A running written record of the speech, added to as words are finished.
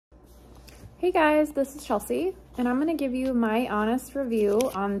Hey guys, this is Chelsea, and I'm going to give you my honest review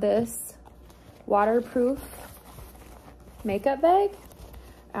on this waterproof makeup bag.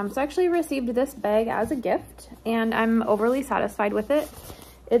 So I actually received this bag as a gift, and I'm overly satisfied with it.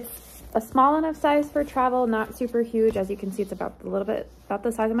 It's a small enough size for travel, not super huge. As you can see, it's about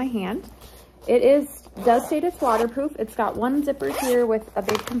the size of my hand. It does state it's waterproof. It's got one zipper here with a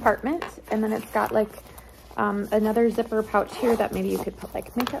big compartment, and then it's got like another zipper pouch here that maybe you could put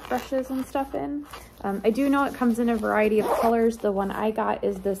like makeup brushes and stuff in. I do know it comes in a variety of colors. The one I got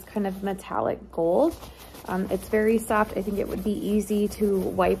is this kind of metallic gold. It's very soft. I think it would be easy to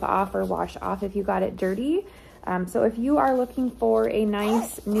wipe off or wash off if you got it dirty. So if you are looking for a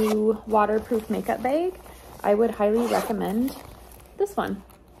nice new waterproof makeup bag, I would highly recommend this one.